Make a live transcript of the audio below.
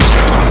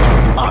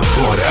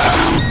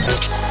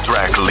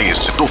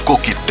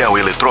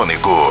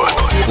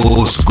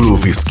Os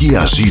grooves que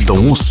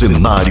agitam o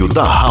cenário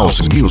da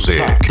House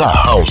Music.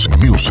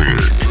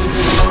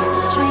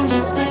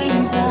 Stranger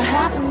things are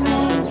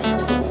happening.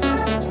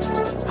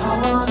 I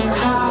wonder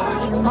how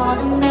you more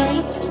than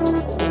me.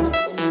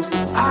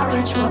 I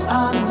reach for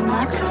under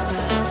my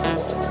cover.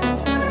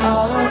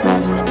 All of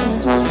it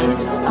is you.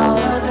 All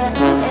of it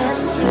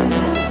is you.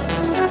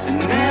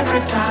 And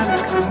every time I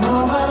come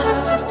over,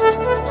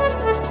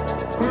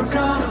 we're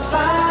gonna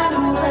find a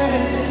way.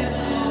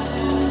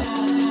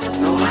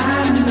 No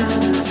hiding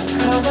under the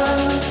cover.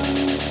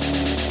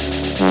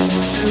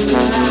 To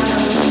the light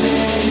of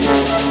day.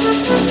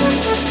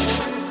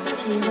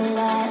 To the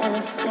light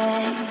of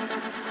day.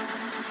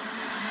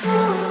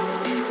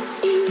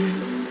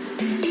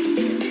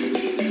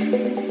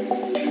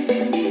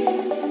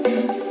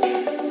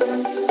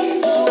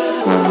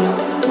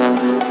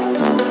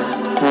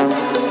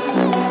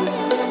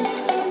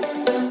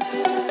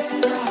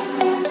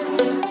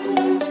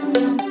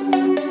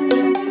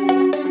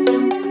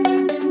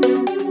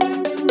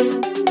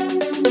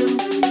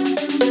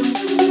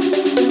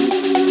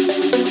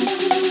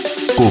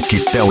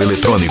 Coquetel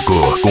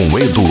Eletrônico com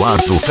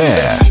Eduardo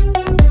Fé.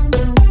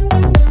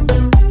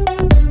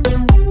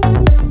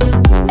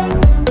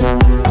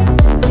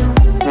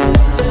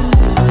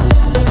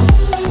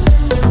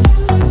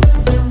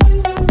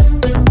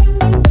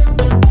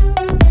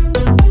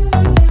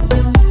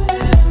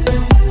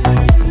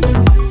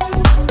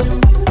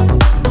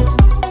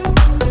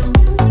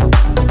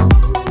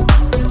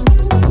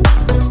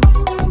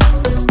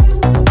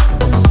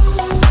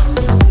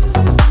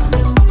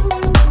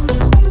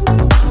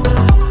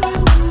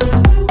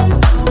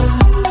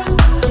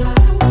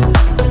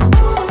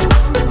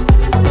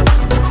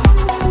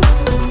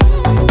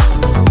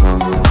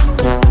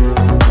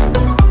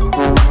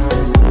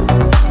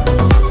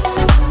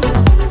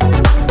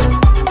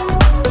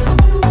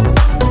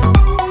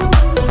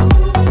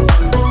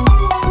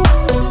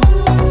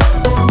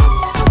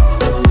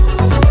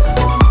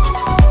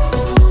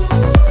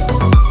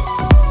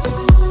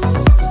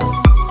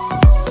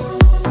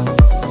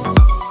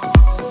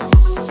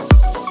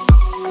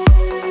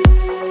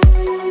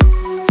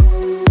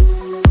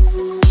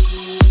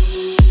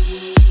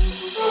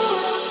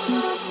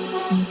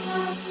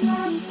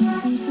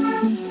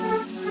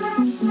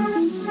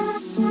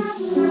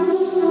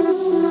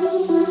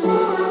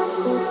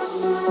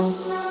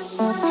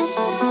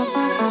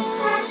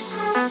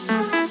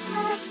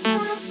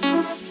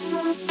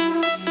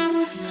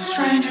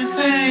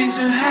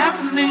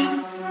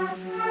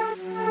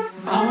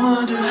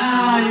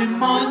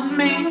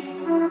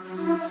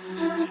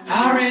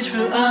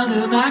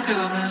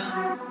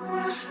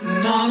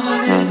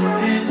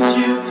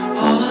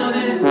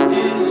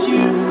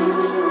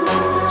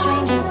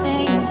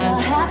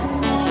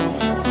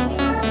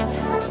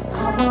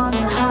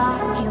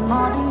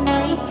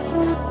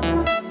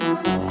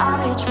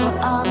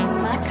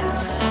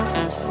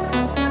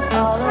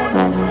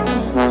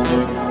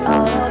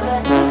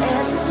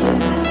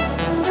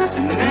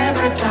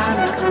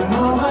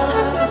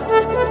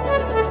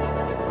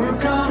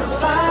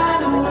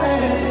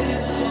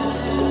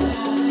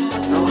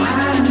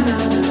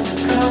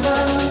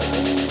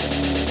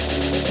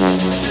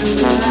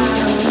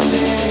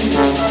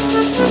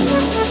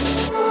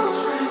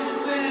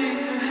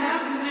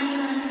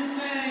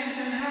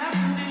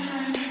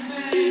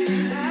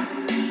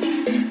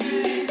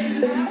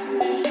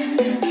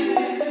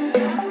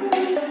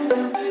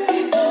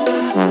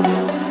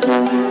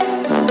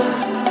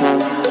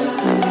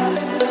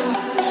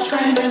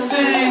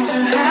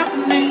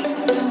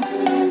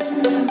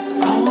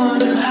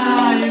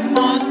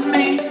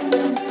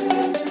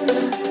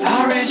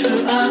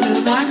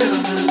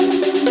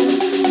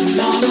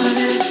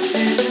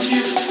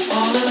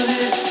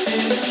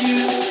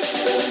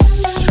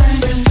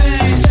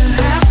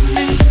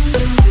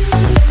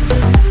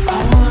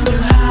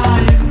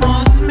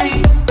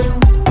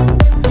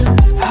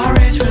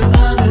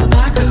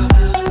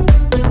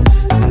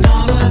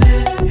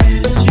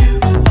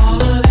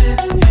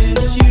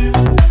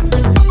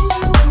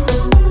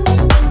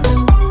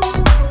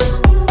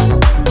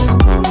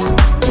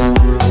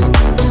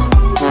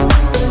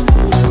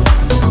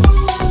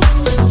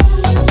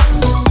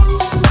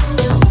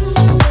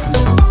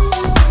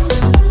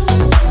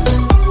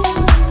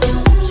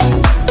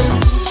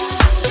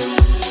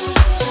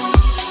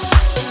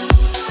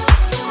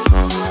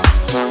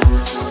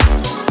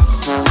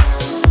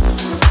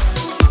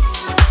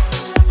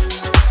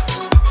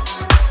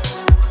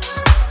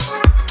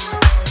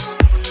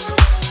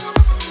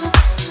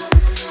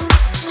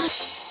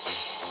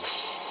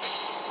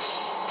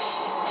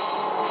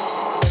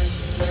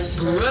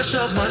 Rush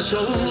off my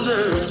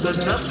shoulders, but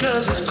not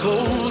 'cause it's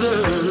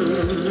colder.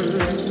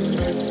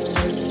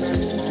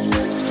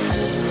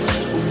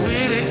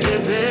 Will it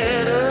get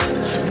better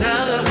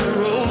now that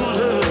we're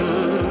older?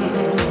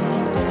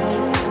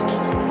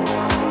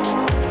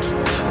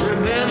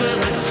 Remember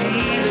the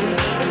feeling,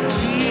 a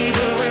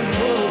deeper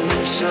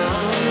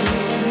emotion.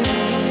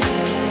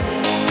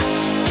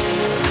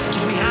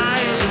 Took me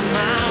high as a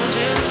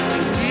mountain,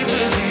 as deep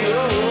as the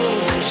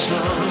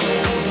ocean.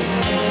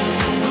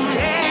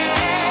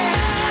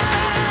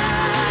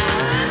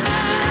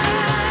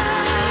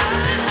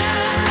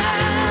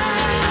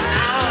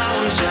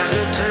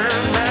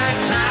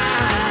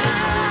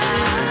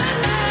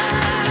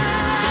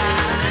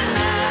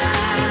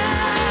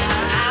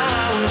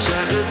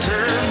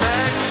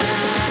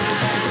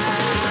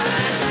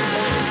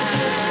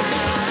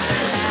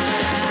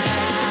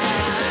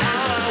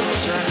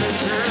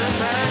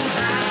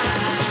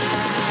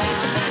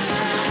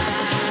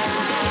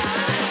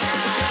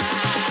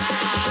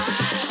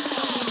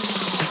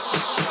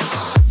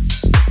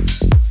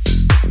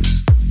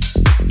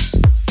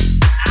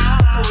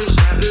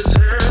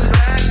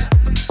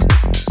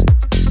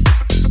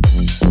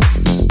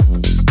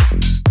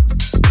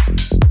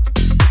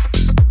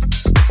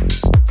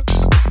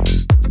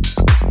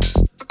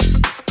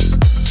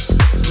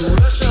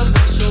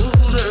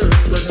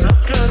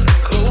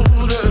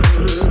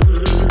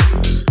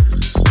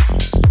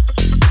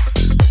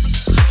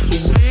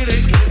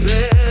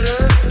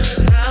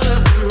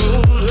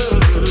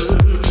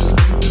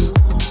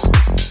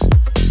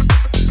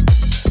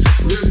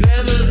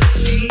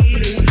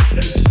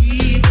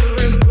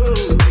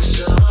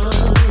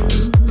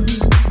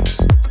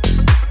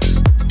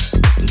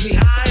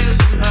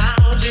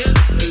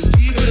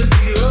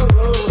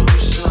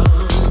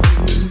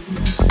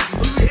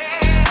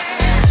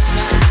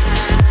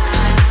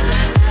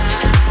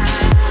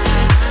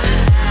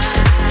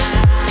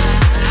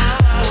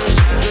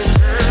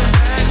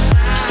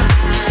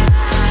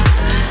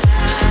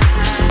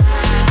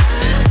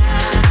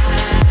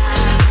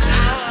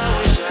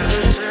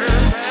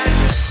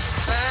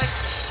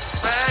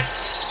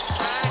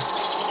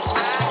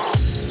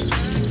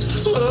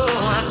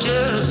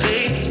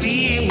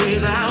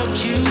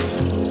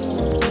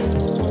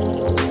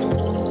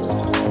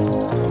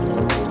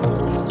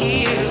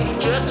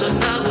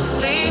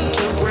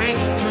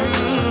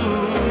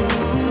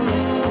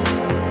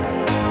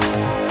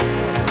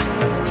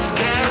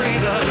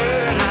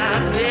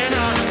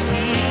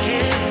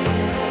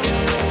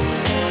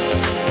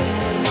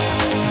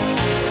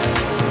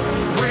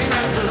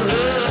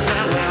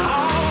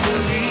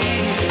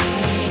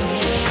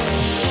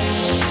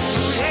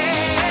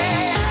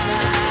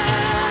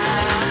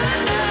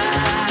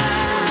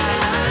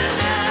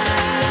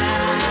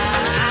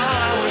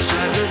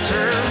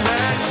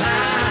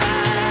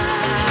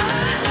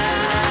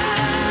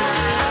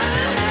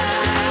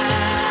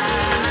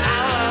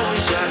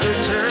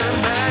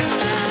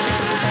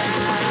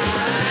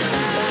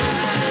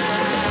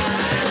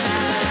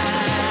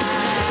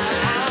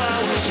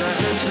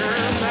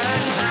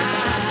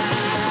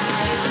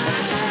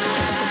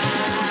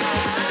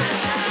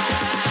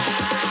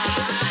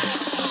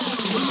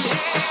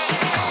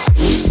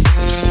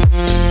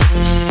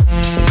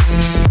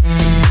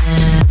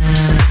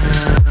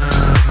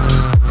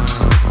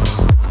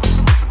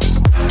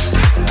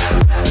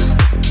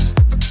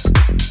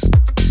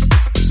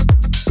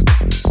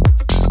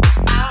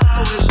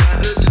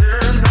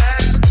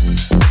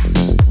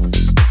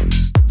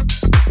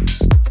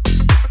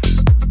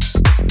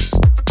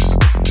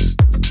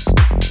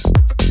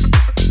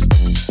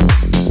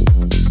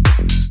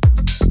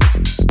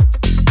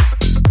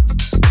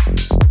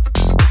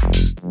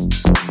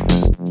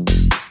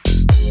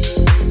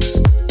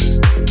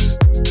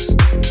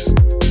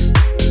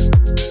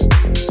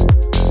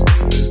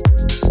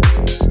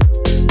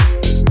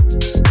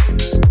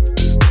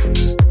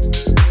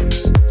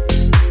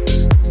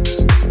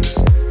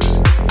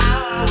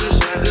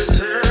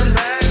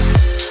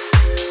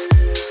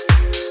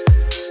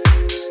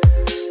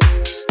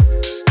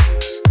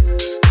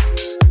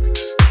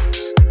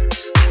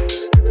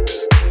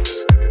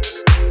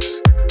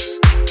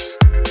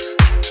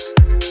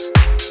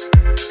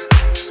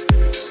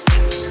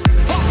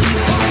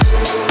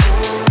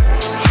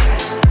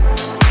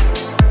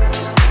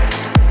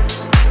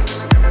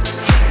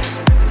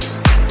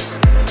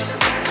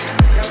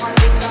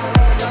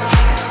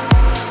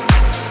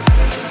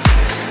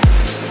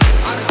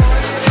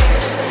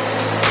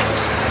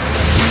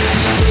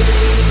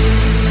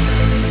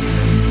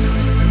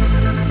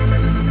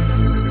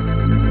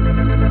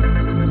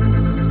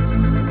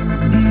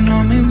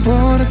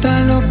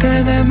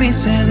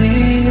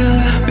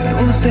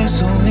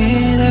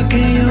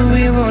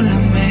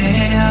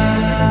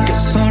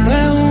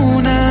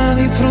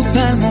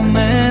 del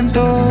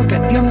momento, que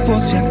el tiempo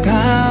se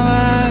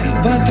acaba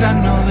y para atrás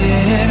no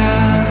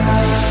viera.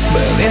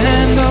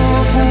 Bebiendo,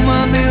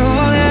 fumando y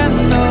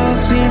jodiendo,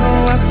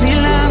 sigo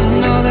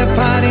vacilando de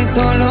party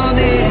todos los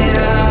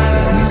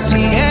días. Mi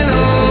cielo.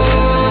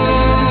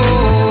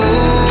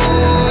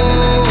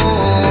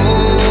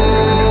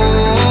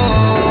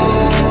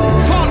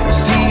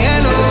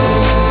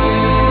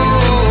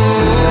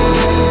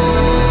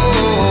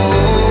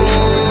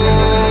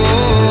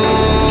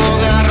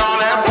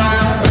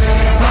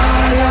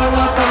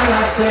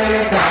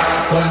 Seca,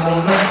 todo el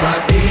mundo en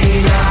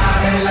patilla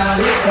en la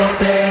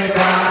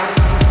discoteca.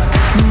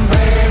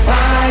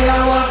 Beba y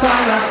agua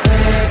para la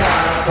seca,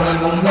 todo el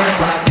mundo en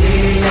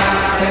patilla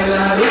en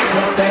la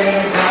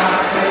discoteca.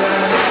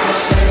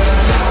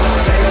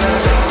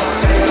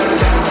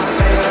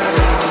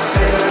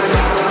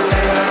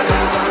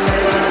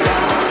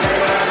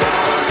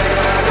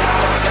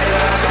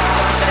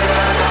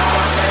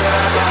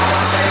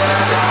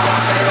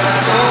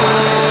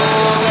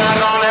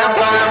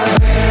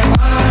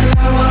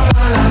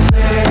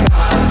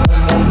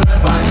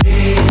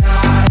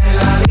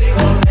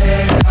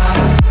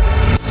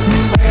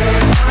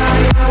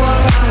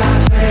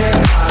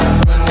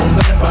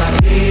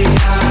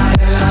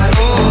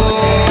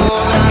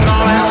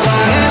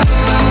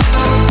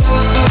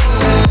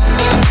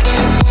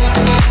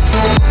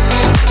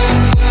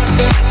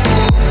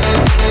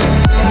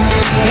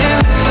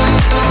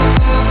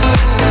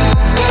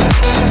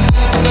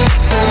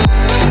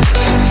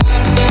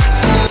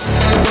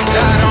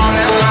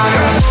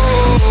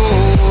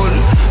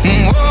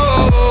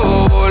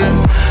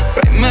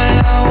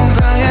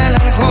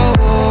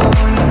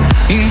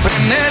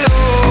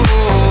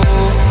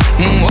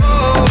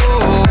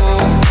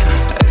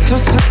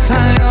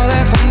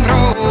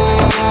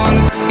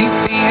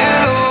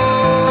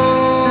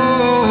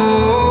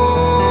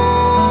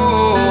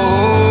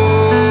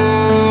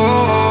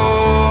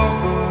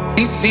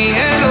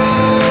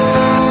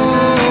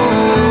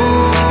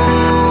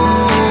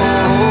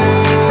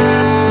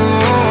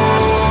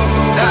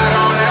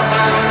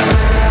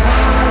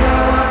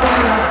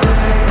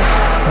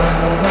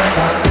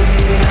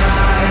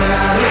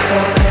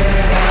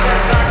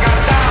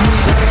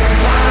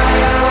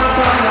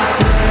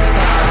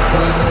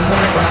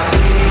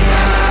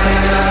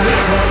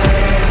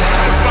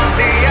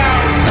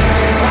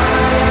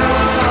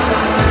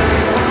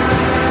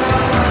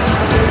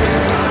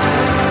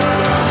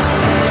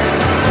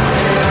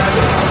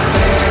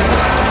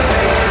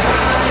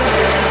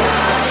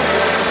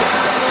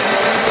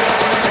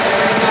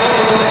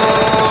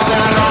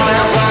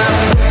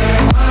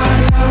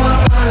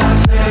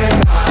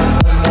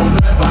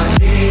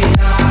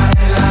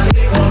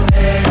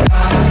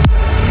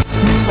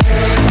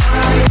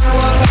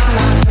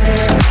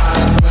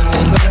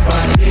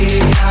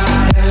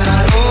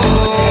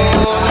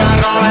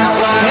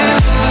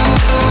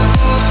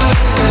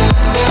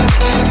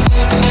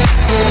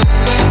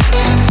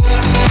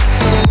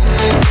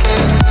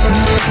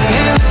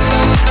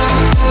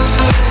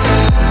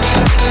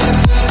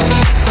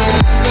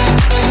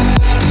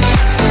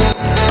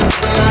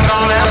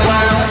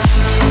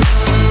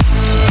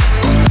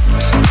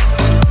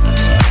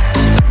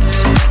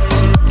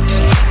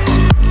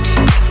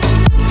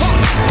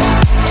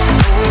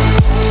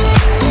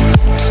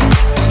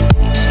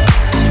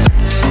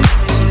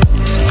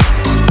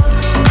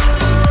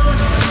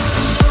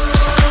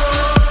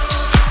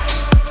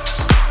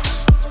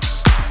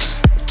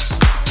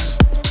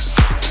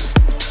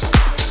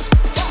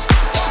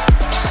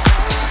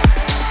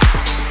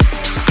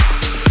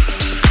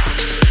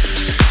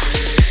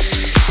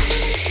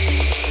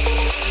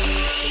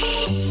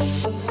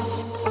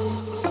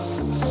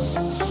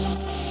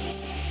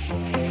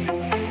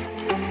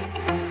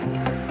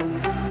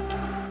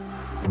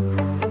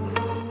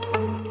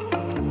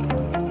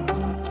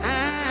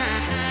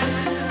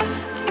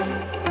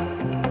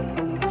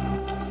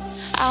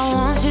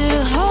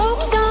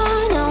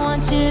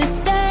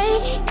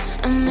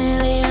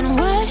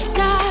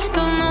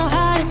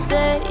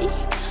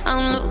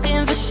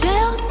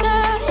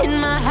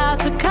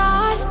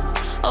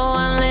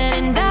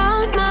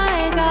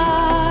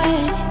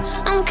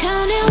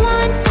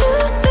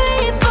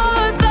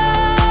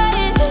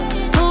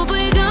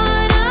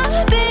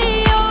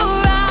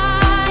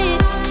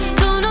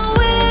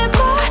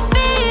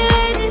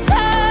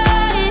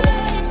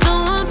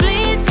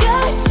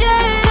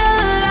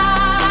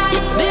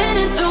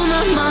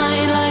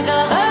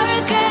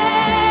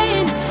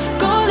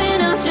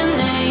 Calling out your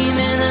name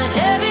in the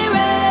heavy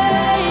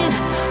rain,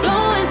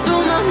 blowing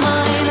through my mind.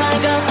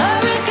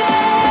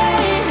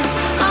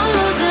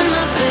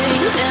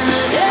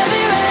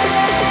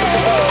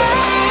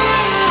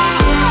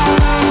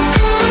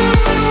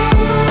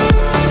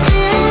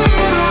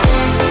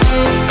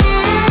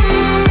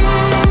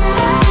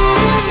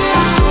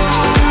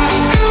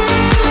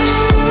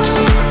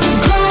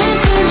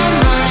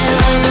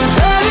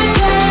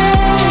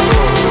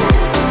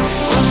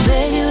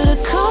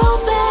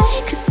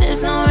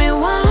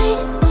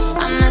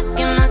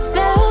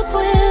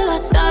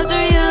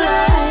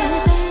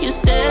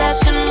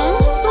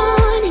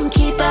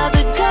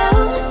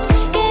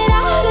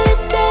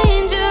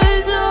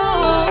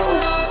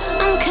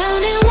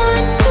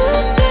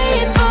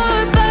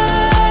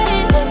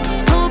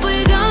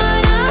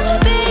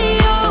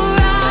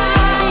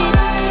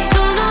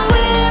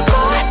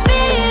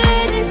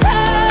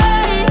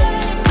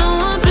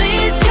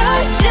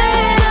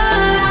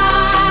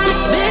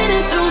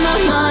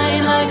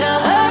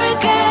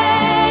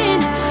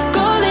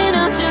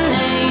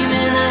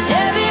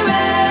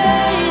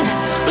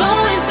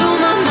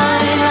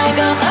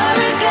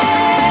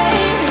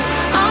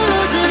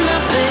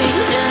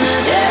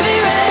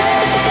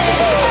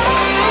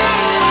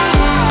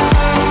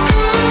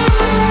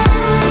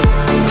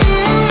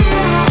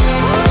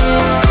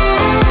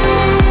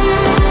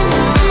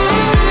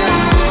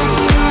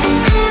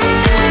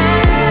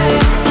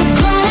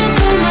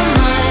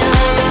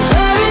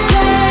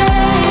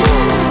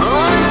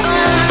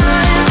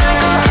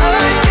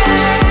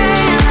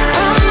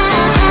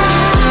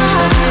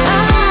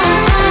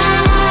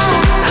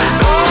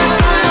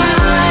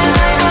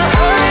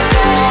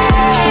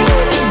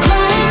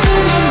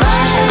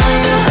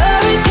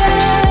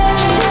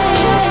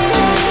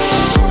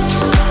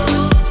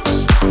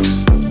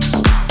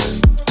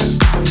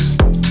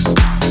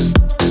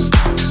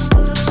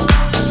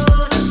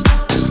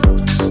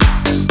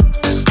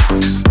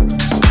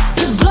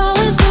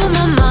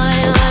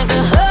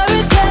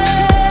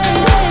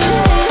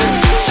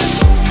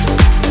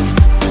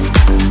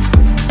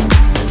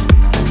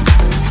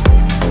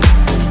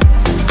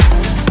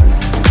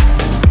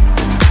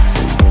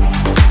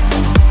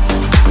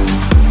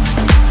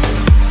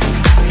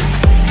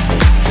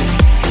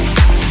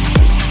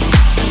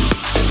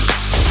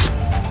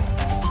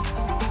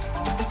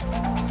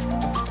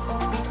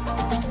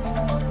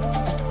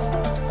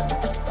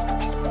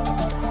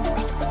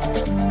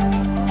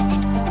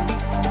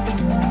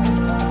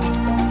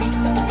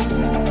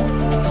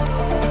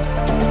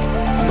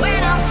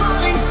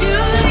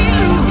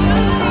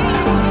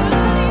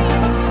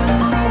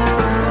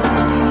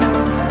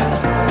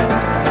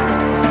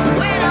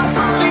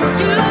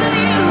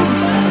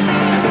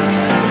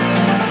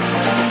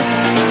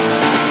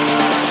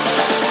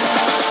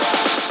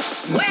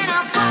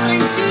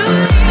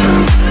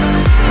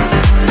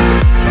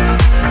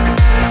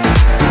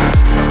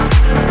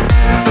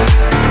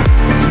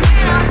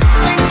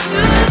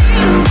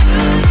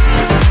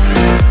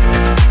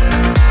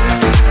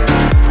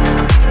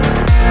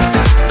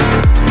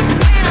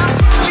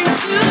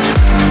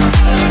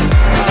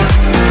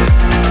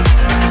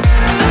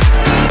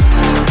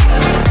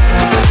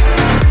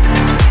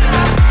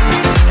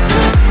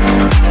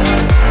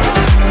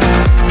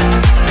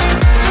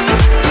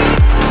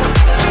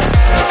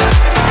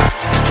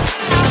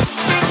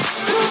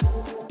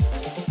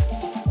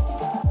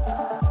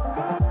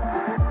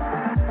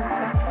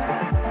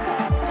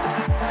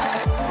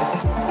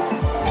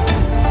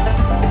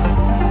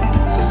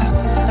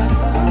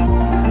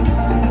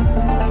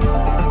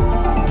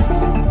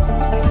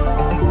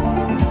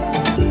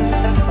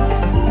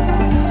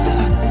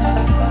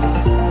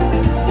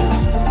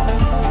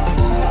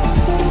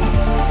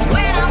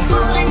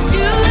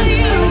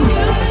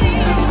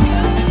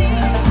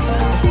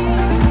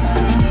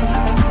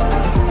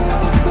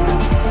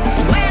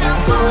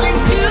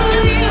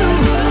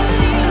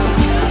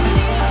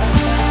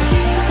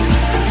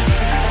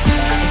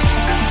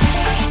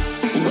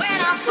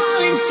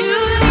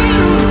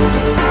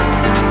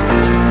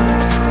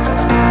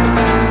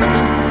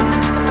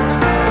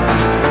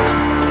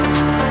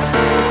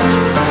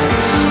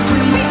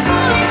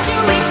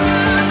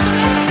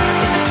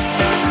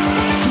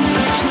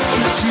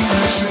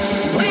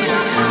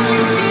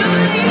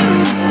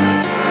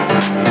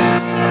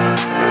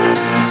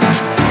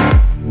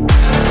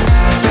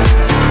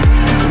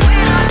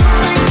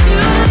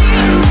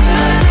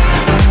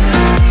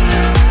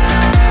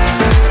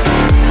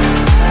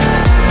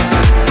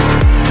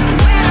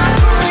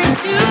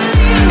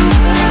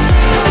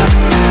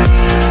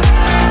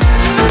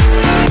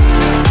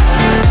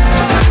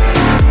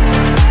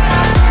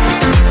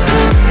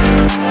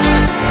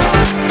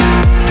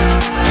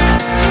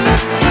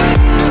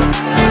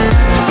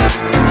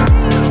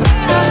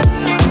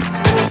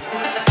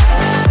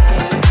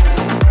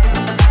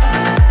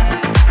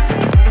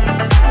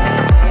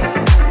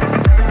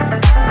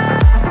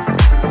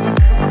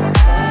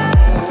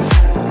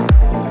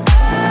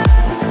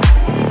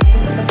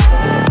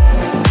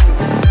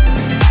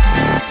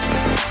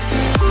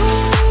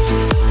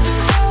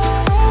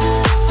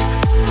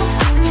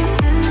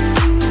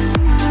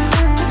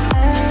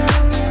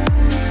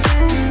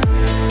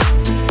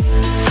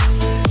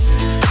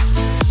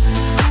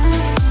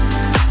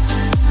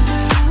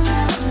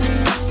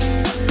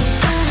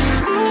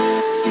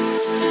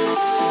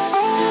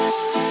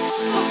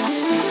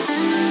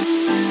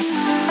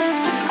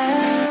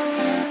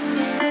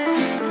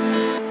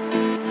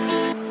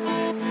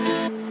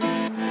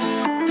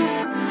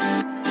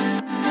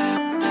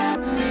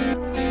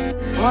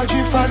 Pode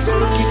fazer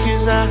o que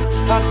quiser,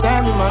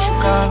 até me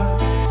machucar.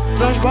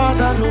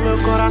 Transborda no meu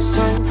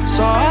coração,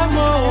 só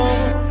amor.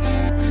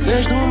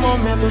 Desde o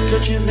momento que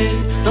eu te vi,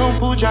 não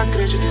pude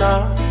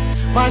acreditar.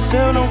 Mas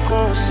eu não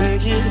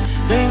consegui,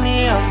 vem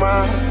me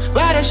amar.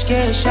 Várias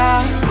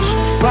queixas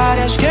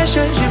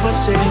de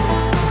você.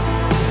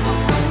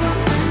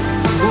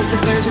 Por que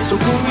fez isso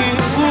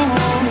comigo?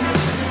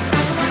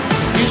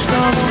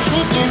 Estamos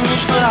juntos e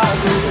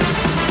misturados.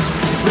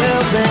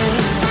 Meu bem,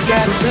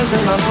 quero ser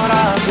seu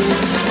namorado.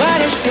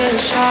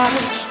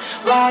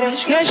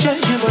 Várias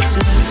queixas de você.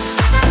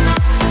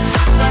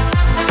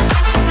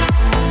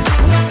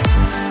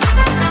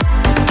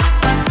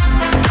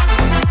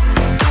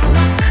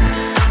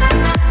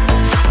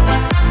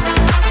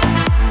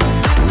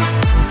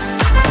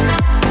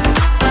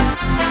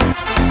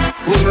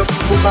 O meu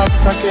corpo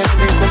bagunça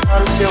querendo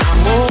encontrar o seu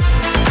amor.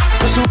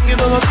 O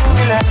subido louco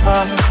me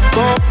leva,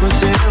 com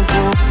você eu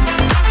vou.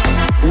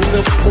 O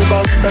meu corpo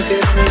bagunça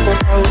querendo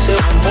encontrar o seu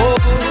amor.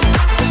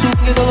 O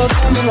subido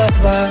louco me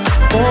leva,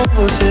 com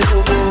você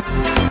eu vou.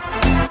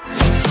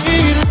 Me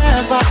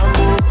leva,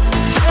 amor,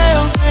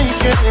 eu nem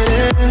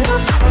querer.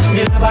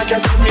 Me leva que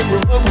assim fico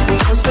louco por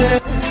você.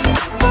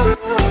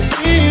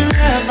 Me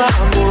leva,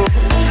 amor,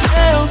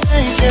 eu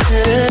nem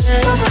querer.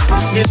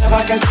 Me leva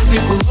que assim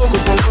fico louco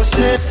por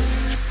você.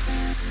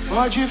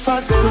 Pode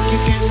fazer o que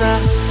quiser,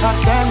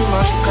 até me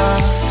machucar.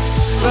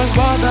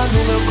 Transborda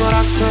no meu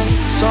coração,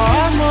 só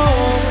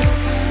amor.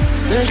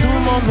 Desde o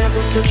momento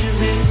que eu te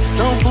vi,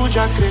 não pude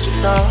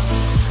acreditar.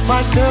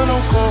 Mas eu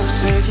não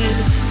consegui,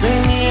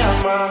 vem me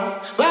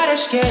amar.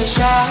 Várias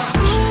queixas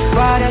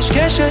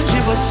de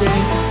você.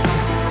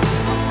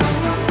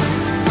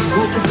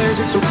 Por que fez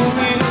isso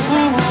comigo?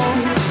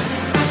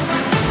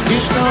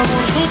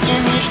 Estamos juntos e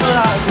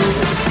misturados.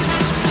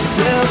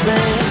 Meu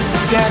bem,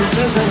 quero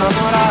ser seu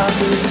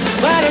namorado.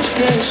 Várias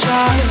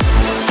queixas.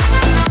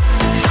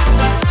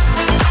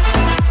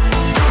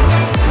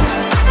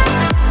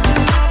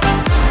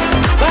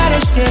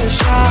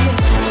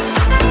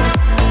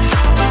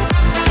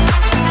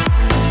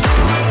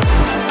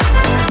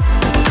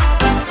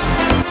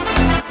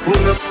 O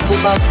meu corpo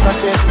bagunça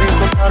querendo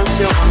encontrar o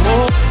seu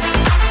amor.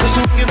 O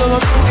subido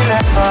louco me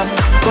leva,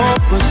 com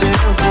você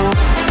eu vou.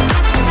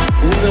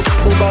 O meu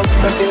corpo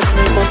bagunça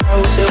querendo encontrar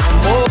o seu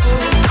amor.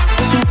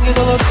 O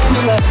subido louco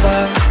me leva,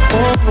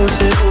 com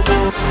você eu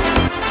vou.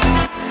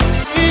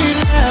 Me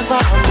leva,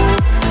 amor,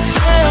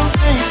 eu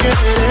nem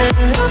querer.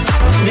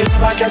 Me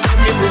leva que assim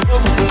fico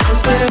louco por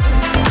você.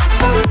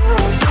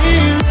 Me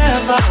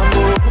leva,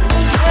 amor,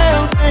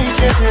 eu nem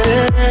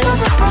querer.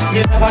 Me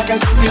leva que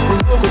assim fico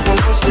louco por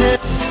você.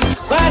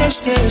 Várias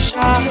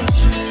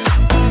queixas.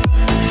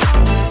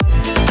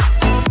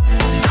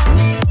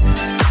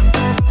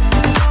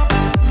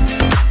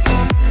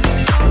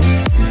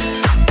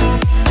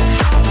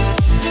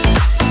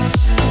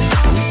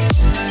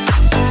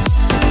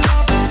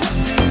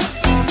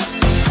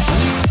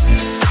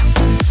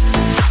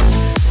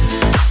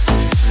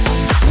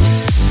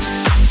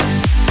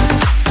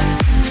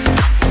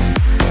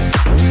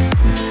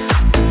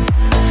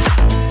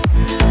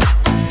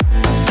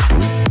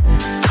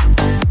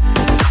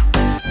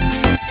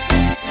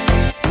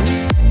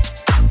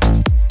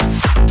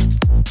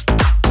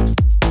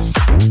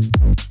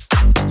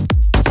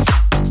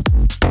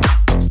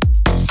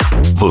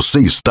 Você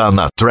está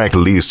na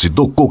Tracklist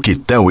do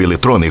Coquetel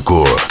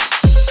Eletrônico.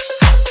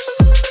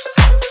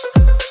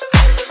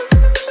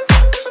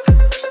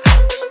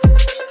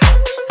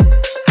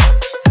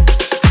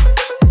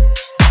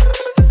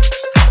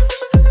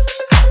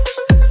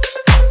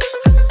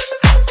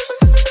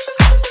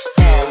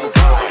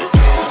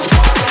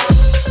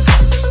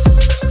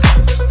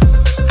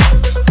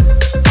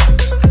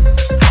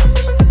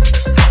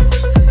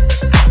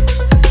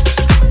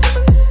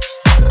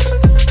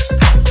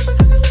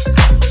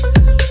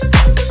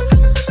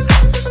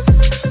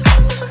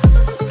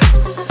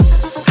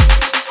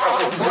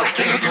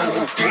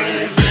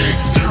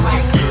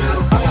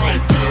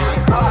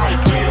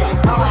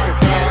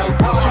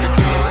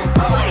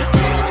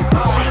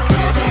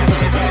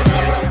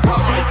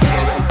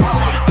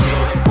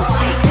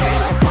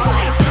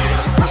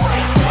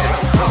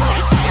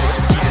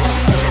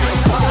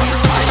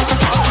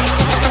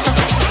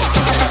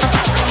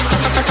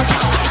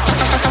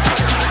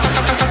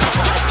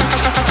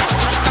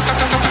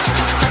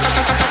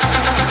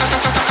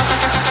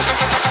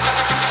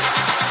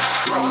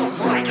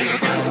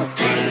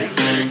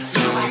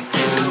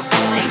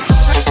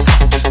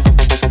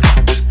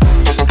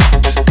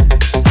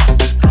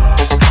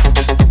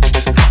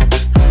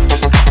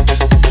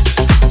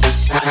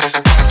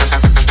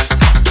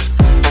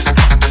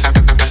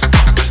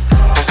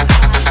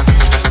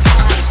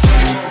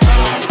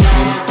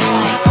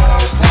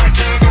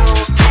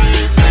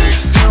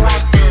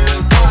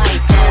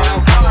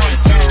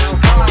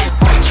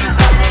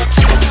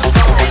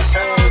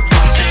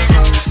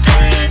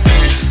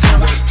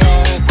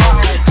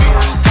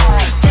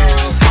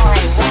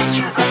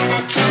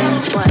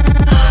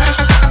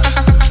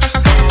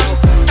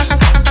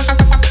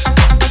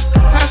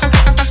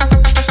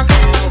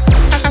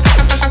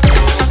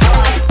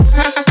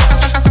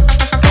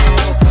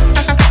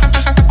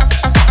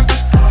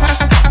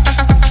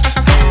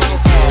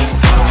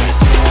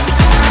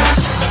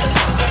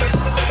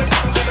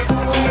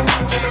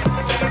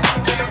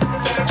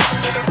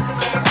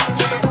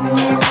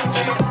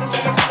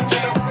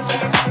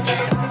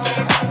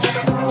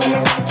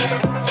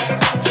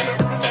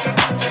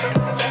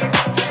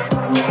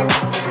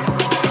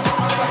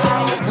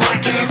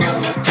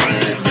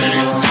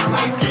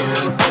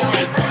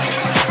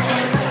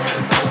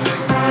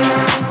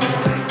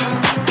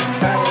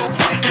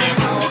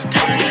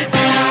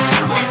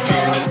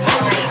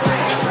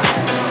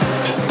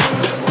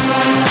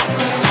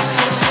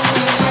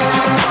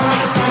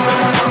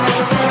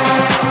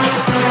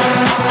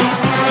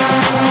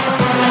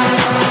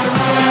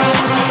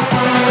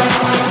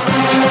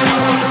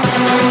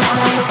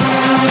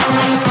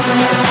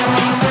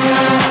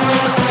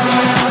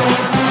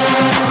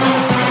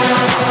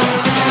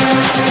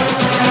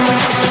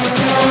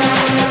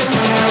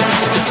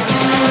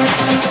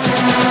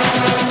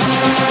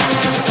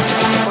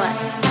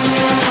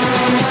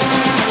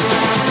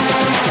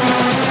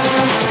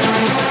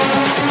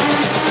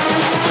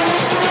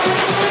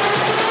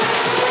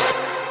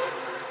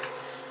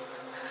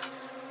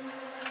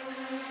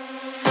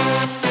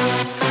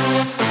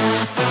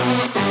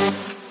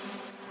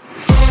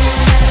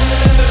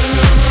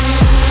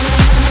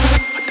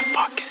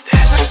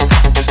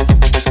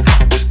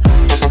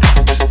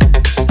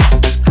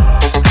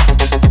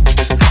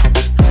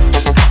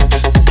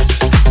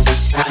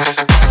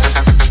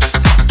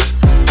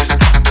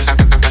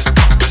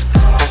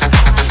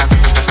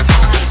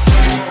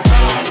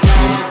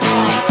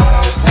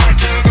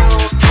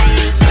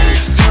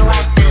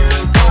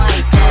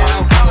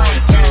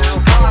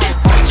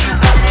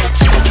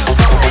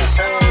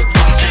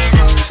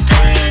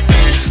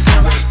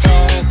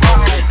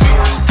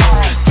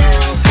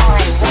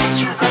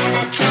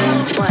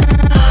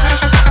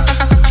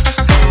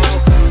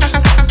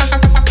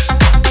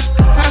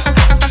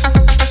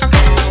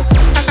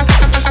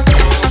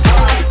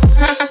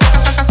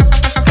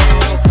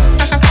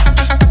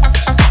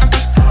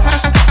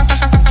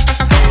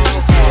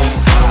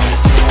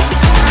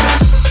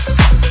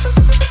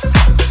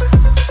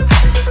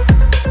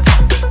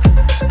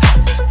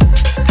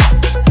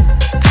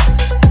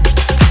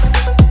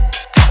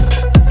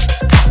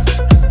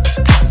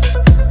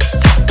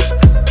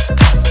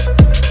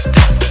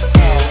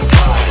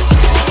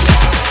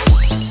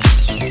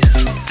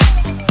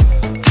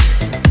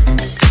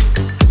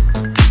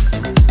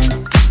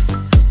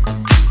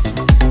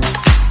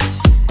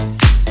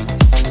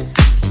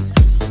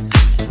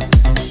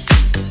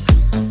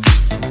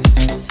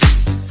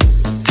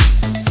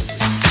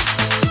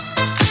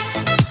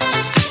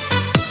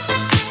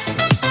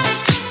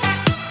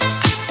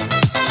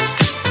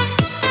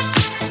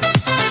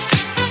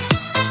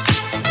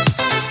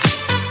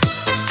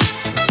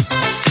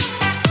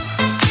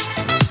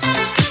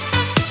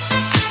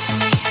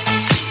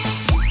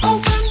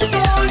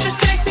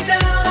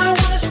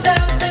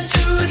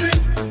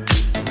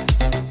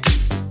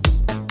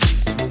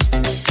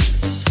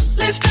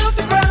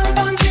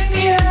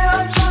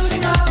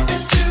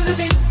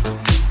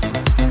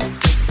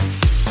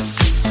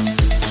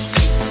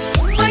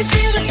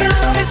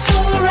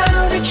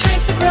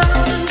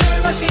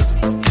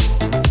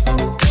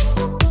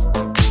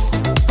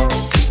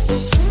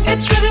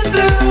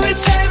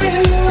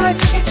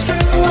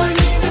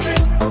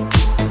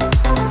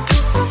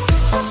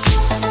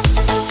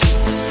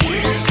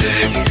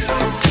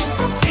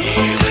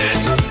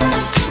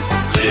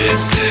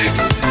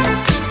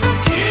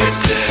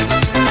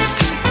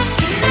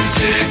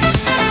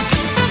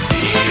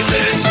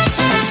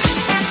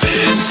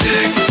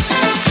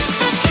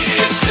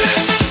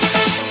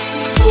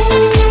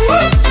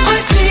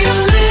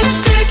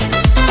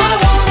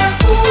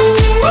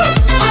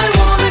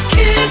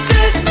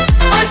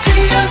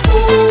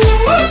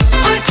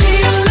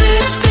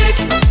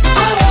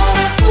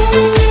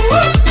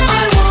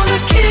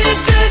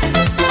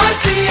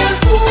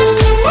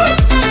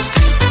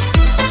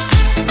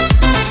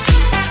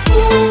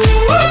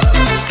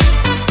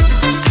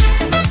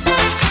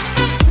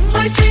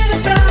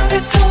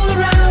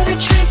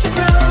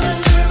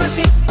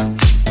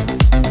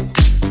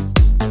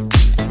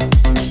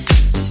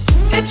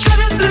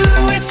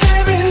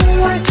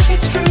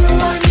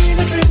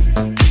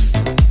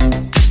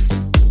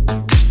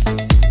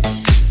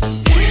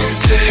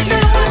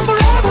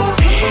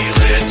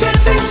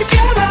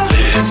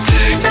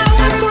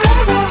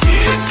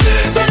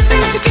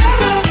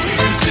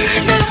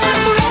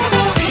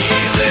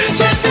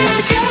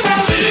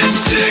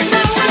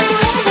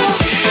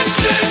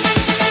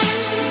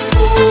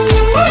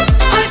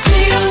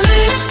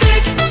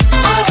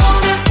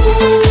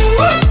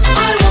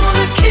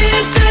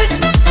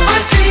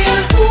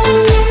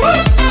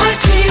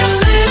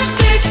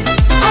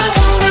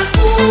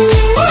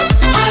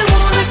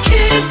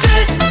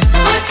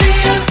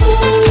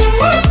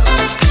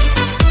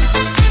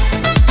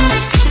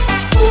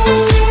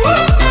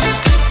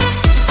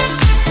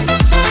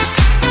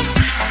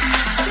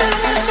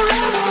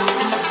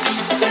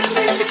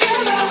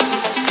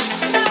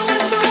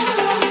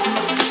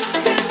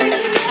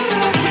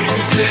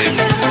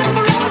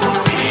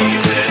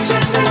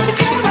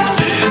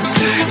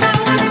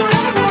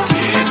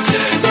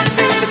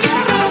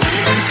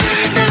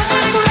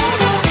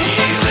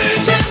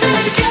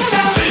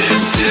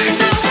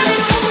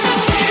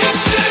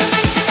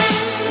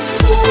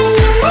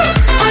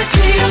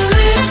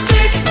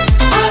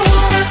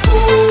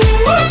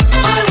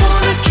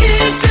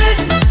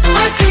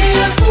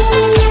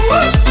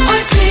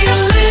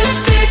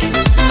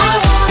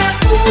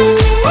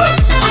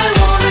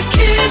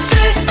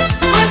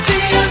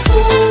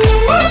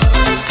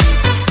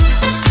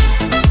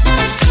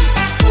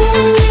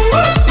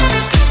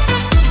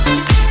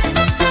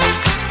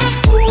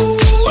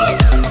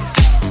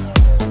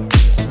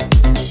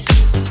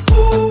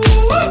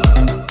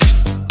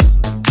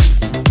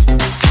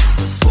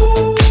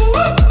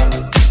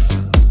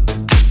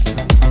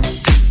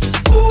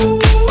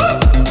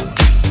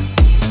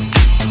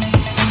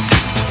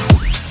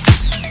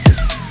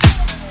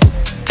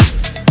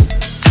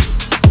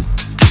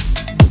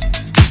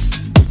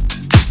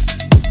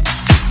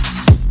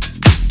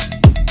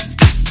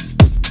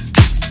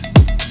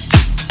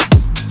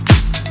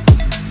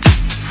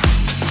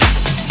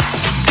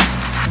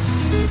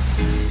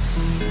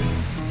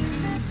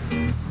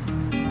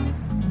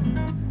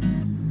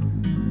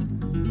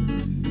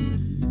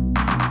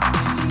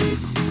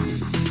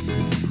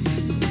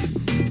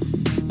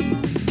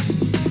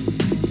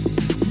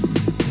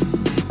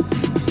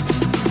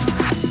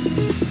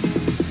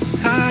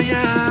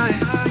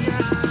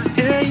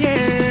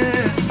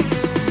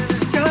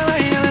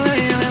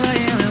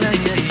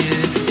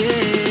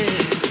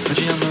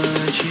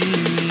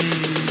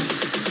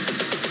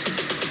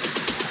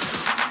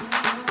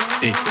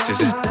 Ei, CZ.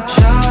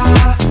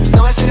 Já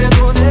não é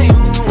segredo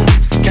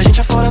nenhum que a gente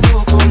é fora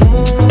do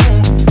comum.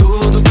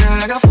 Tudo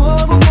pega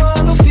fogo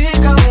quando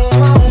fica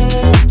um a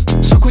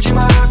um. Suco de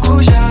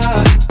maracujá,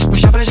 um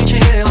chá pra gente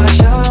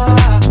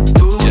relaxar.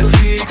 Tudo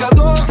fica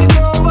doce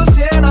com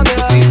você na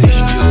mesa. Você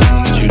insiste que eu sou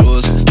um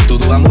mentiroso, que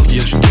todo o amor que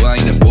eu te dou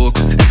ainda é pouco.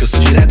 É que eu sou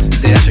direto e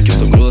você acha que eu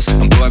sou grosso.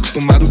 Não tô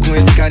acostumado com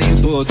esse carinho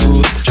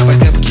todo. Já faz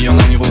tempo que eu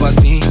não me envolvo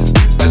assim.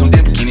 Faz um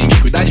tempo que ninguém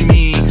cuida de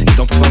mim.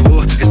 Então por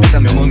favor, respeita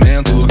meu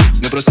momento.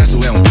 Meu processo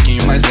é um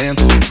pouquinho mais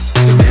lento.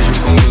 Seu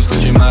beijo com gosto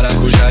de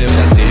maracujá, eu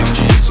já sei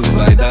onde isso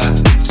vai dar.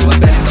 Sua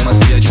pele tão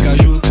macia de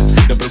caju,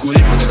 eu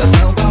procurei por toda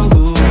São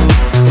Paulo.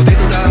 Tô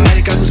dentro da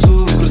América do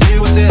Sul, cruzei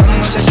o oceano,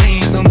 mas já achei em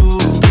Istambul.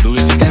 Todo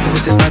esse tempo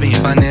você tava em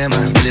Ipanema,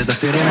 beleza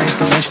serena,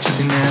 estudante de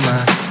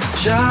cinema.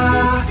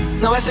 Já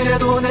não é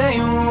segredo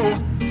nenhum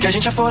que a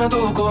gente é fora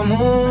do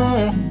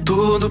comum.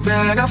 Tudo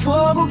pega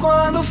fogo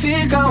quando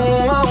fica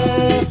um a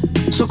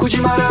um. Suco de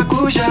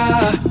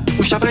maracujá,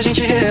 um chá pra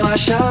gente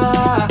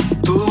relaxar.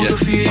 Tudo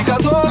fica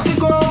doce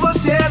com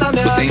você na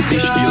minha Você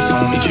insiste que eu sou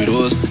um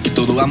mentiroso, que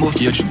todo o amor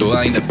que eu te dou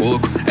ainda é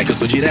pouco. É que eu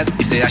sou direto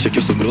e cê acha que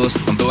eu sou grosso.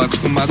 Não tô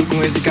acostumado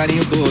com esse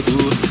carinho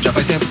todo. Já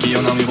faz tempo que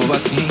eu não me envolvo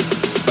assim.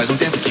 Faz um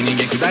tempo que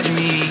ninguém cuida de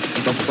mim.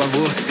 Então por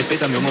favor,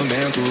 respeita meu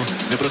momento.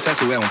 Meu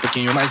processo é um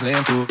pouquinho mais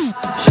lento.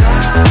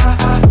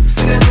 Já,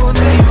 segredo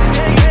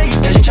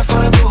nenhum, que a gente é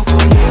fora do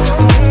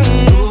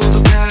comum.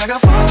 Tudo pega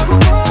fogo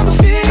quando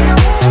fica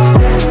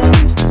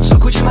um.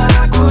 Suco de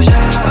maracujá,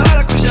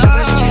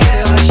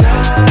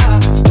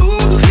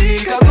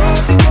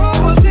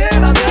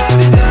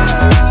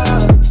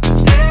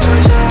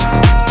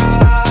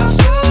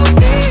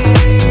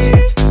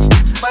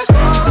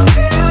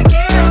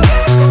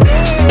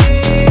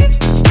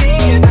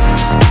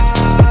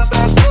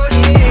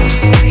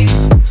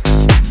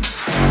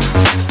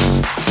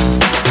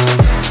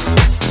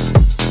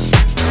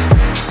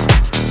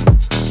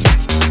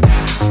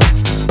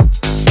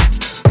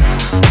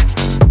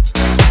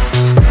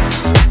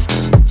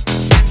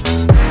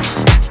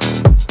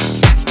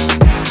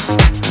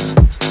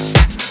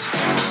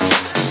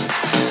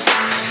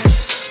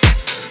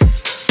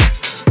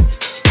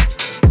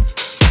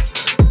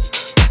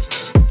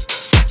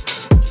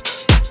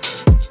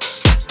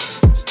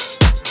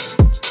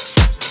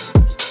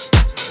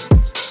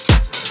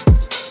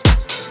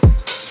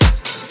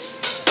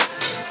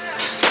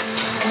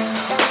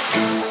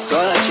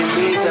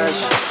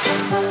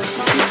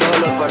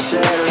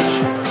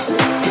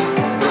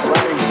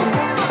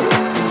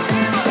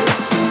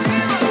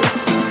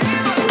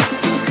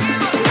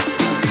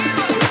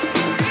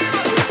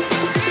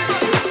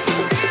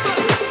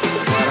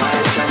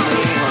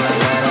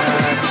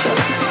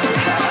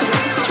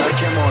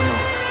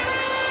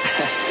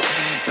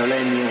 no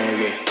le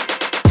niegue.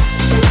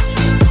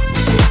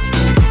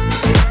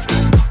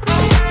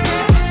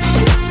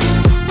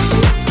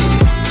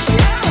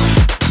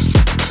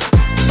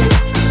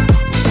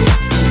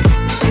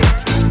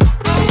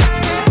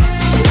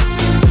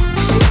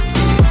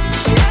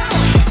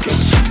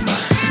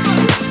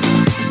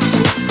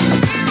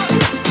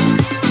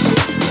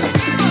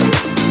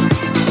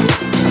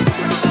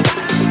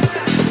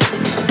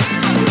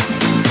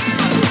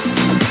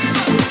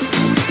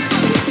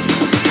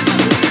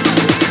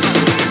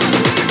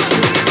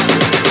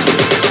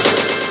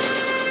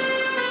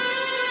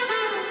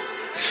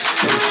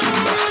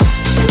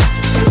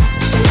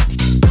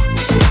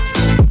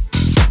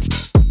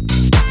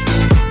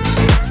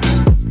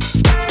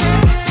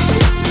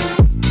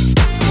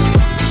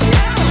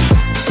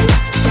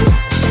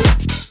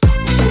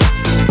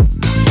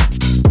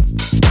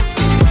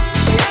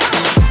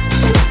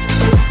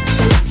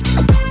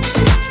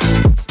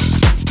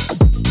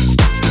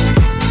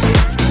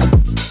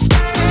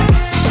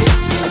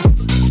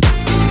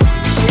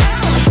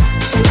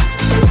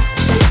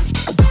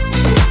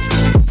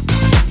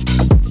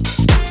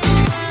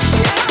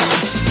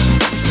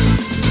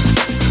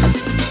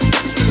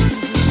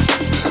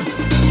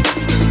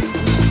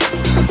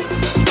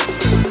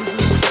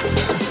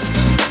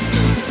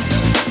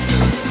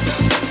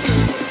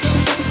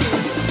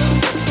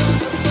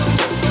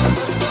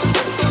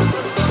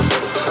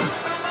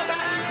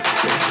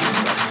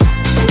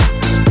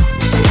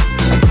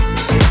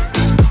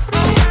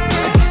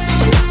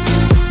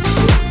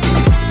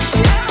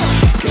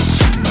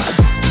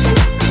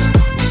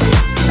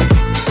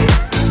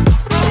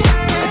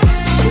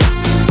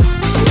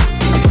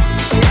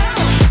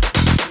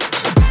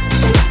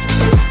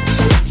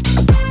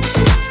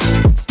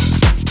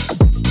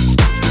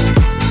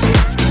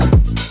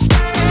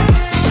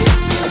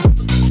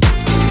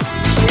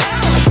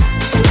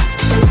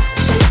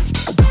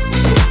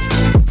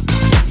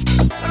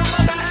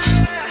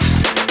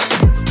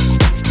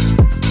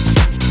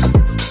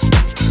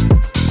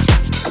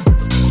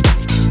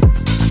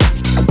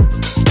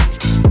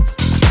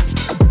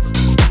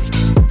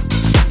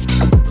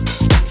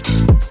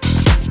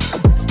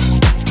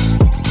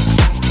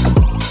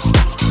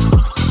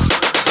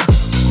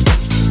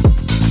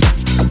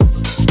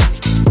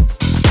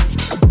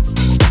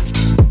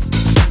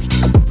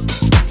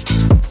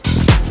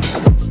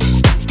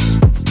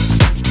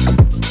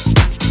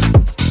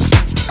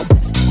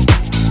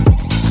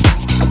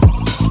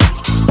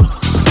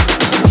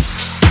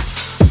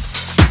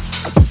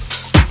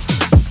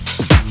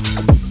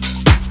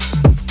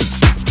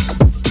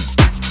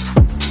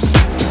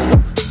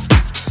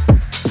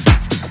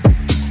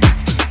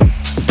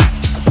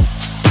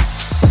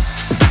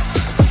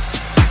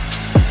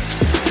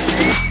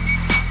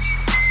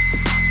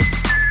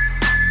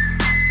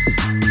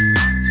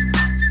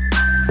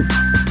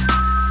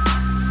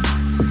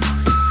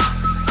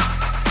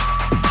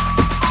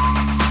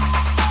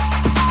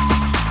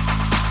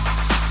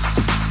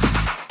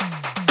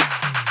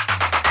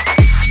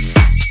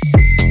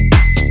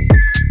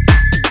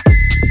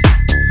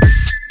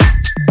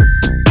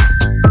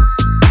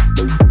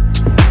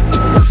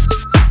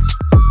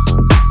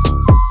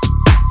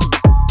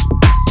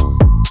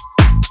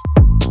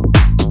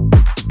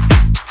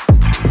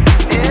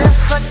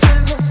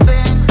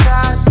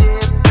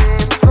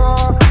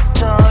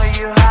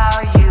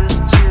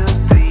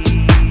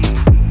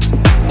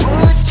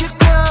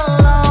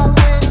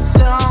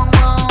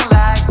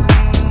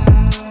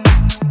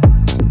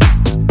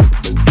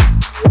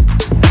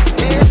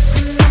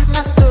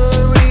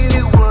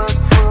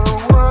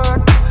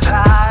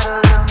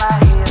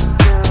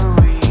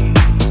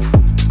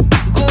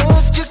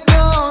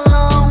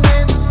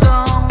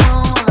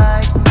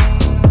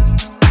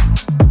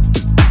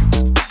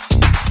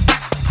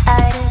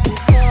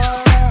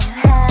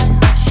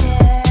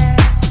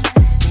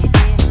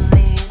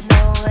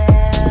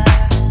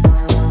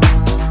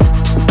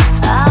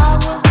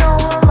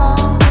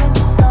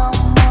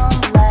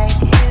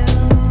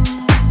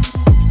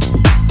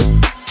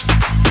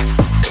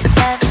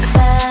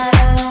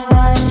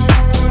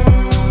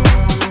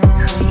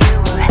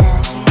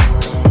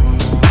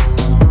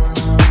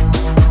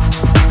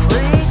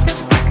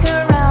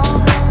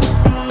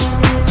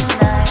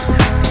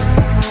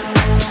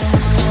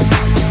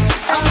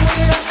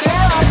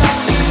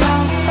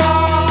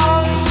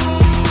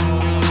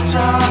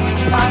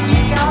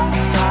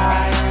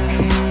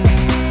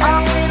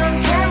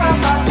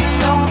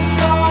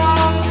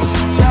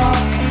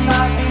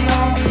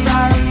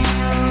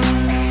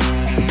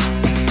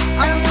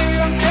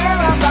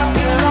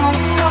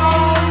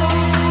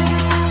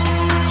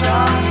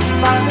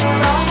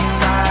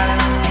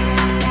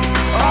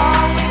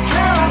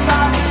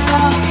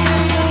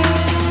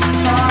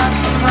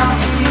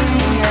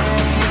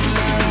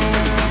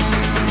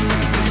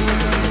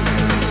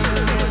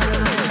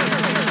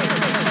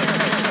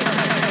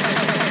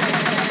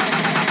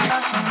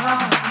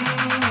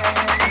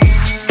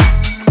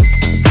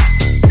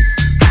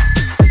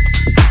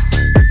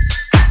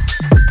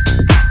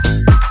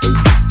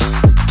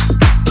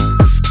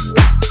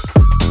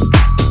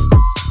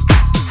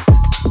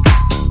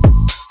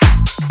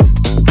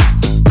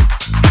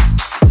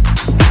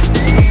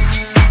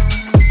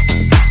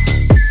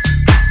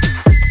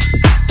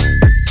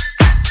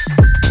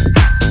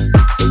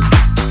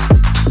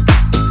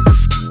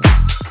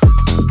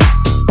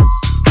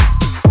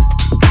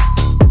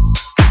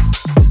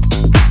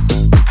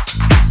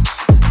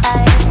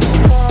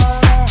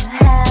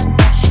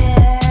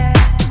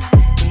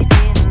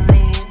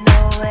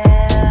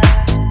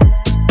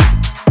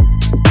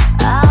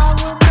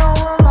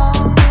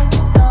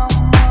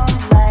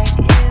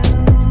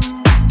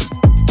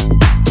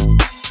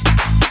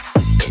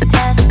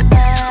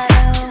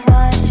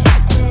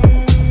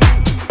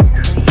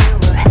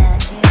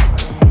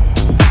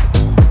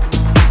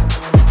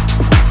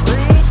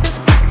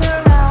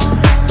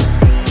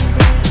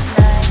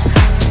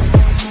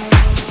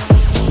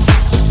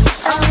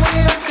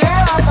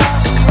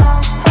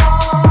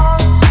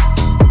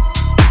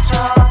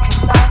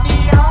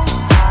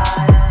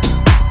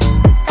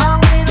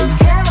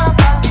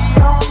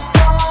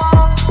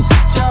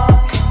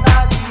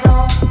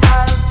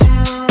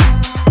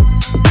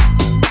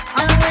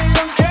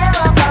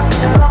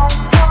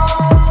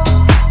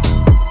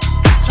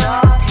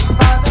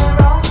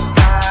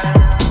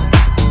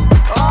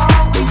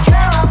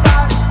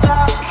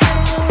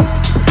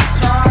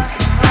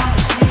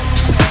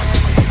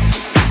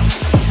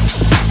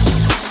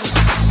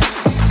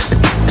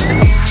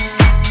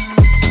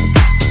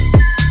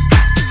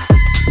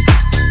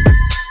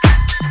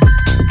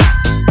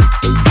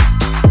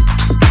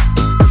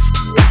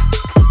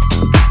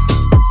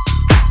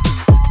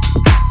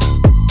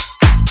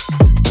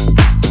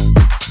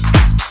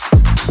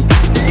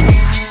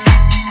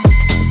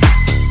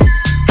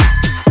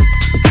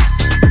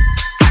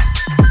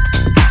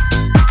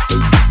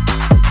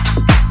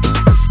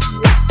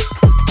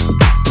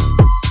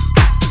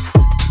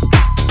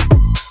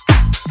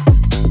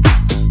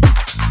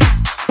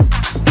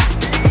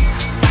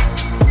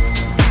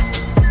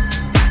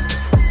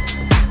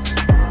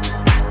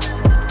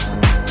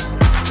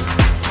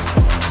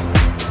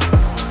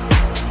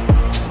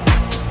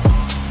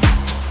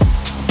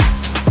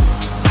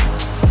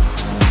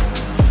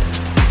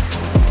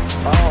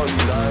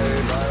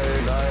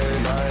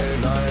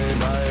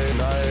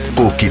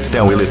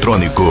 Coquetel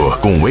Eletrônico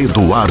com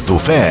Eduardo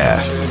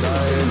Fé.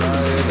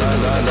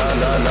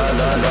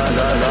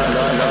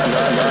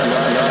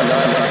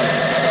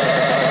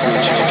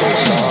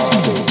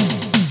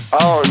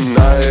 All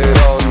night,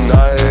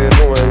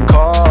 you ain't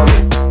call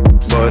me,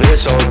 but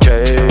it's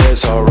okay,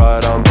 it's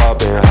alright, I'm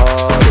popping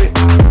Hardy.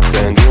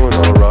 Been doing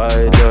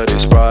alright, dirty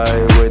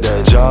Sprite with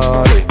that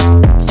Jolly.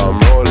 I'm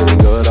rolling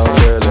good, I'm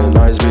feeling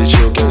nice, bitch,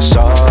 you can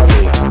stop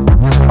me.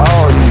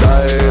 All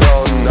night,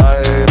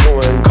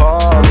 you ain't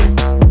call me,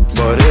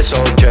 but it's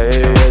okay,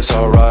 it's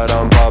alright,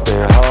 I'm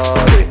popping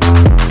Hardy.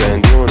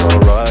 Been doing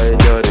alright,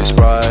 dirty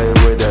Sprite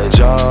with that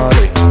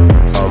Jolly.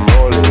 I'm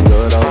rolling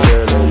good, I'm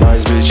feeling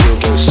nice, bitch, you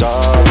can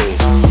stop me.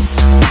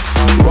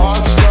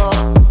 Rockstar,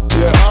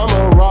 yeah, I'm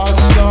a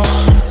rockstar.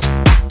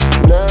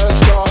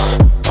 NASCAR,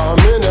 I'm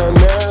in a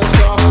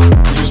NASCAR.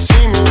 You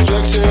see me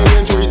flexing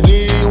in 3D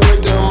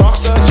with them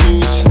rockstar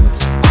jeans.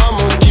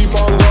 I'ma keep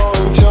on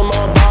going till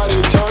my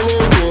body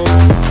turning pink.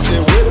 Sit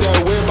with that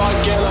whip, I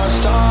cannot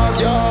stop,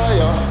 yeah,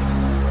 yeah.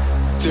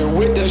 Sit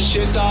with the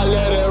shits, I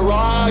let it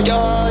ride,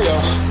 yeah,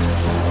 yeah.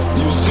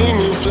 You see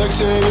me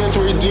flexing in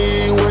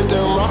 3D with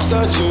them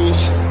rockstar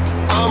jeans.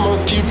 I'ma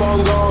keep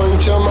on going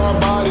till my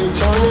body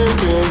turning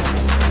pink.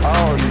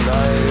 All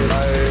night,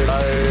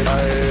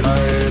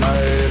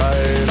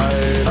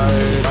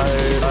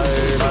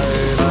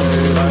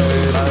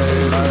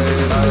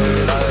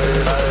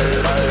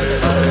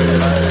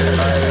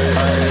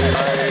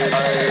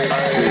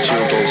 bitch,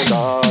 you can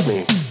stop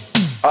me.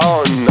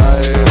 All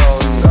night,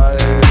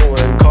 you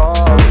ain't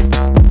call me,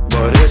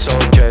 but it's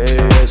okay,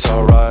 it's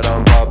alright,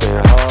 I'm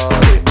popping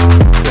Hardy.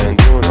 Been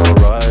doing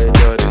alright,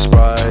 dirty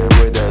Sprite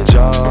with that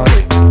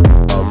Jolly.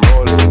 I'm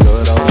rolling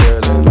good, I'm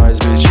feeling nice,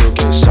 bitch, you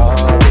can stop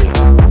me.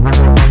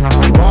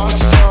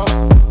 Rockstar,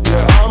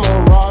 yeah, I'm a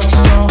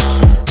rockstar.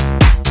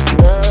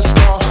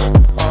 NASCAR,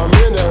 I'm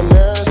in a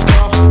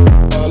NASCAR.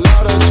 A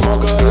lot of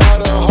smoke, a lot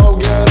of hoe,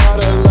 get out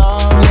of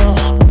line now.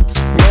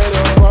 Made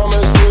a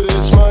promise to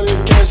this money,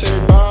 can't say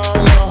bye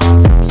now.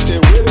 Sit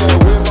with that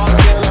whip, I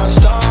cannot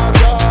stop,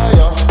 yeah,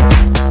 yeah.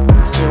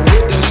 Sit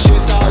with the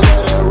shits, I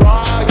let it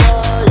ride,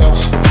 yeah, yeah.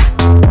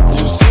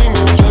 You see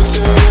me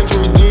flexing in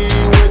 3D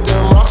with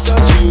them rockstar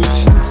jeans.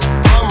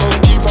 I'ma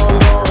keep on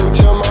going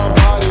till my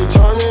body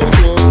turning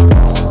pink.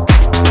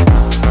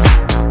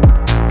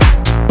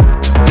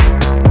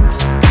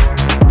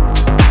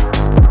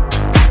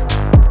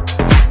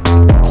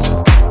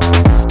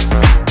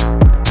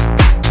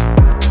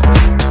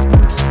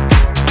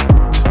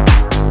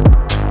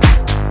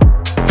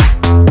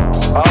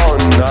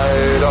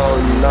 All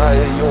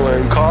night, you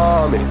ain't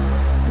call me,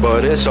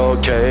 but it's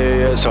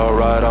okay, it's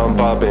alright, I'm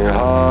popping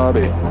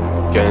Hobby.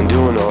 Can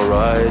do no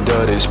right,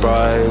 dirty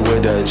Sprite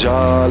with that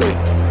Jolly.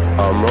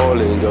 I'm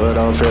rolling good,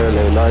 I'm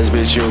feeling nice,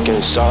 bitch, you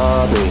can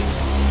stop me.